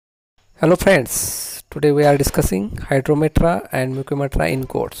Hello friends, today we are discussing Hydrometra and Mucometra in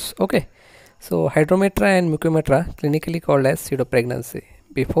goats. Okay, so Hydrometra and Mucometra, clinically called as pseudopregnancy.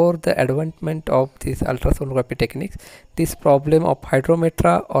 Before the advancement of these ultrasonography techniques, this problem of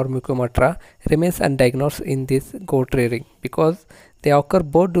Hydrometra or Mucometra remains undiagnosed in this goat rearing because they occur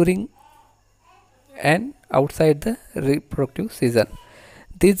both during and outside the reproductive season.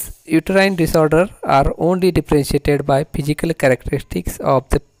 These uterine disorders are only differentiated by physical characteristics of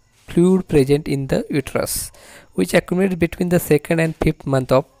the fluid present in the uterus, which accumulates between the second and fifth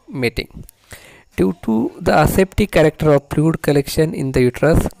month of mating. Due to the aseptic character of fluid collection in the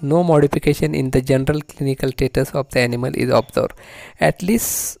uterus, no modification in the general clinical status of the animal is observed, at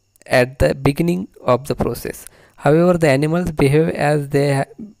least at the beginning of the process. However, the animals behave as they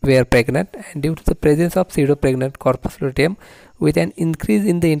were pregnant, and due to the presence of pseudopregnant corpus luteum, with an increase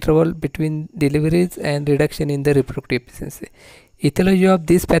in the interval between deliveries and reduction in the reproductive efficiency. Etiology of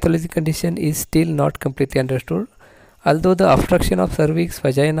this pathologic condition is still not completely understood, although the obstruction of cervix,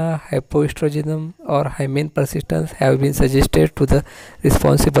 vagina, hypoestrogenism or hymen persistence have been suggested to the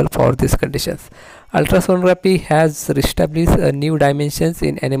responsible for these conditions. Ultrasonography has established a new dimensions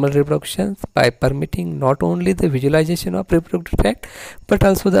in animal reproduction by permitting not only the visualization of reproductive tract but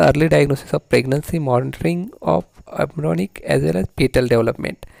also the early diagnosis of pregnancy, monitoring of embryonic as well as fetal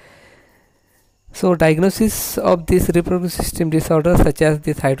development. So diagnosis of this reproductive system disorder such as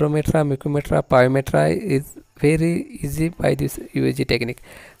this Hydrometra, Mucometra, Pyometra is very easy by this USG technique.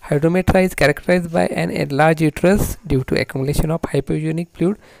 Hydrometra is characterized by an enlarged uterus due to accumulation of hypoechogenic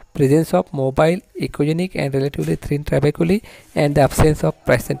fluid, presence of mobile, echogenic and relatively thin trabeculae, and the absence of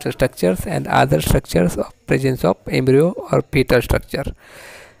placental structures and other structures of presence of embryo or fetal structure.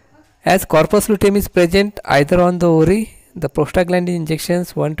 As corpus luteum is present either on the ovary, the prostaglandin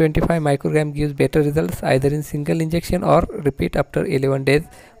injections 125 microgram gives better results either in single injection or repeat after 11 days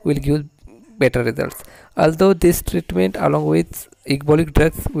will give better results. Although this treatment along with ecbolic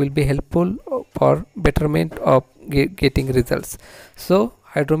drugs will be helpful for betterment of getting results. So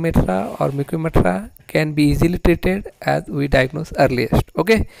Hydrometra or Mucometra can be easily treated as we diagnose earliest.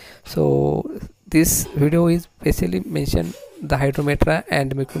 Okay, so this video is basically mentioned the Hydrometra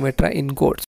and Mucometra in goats.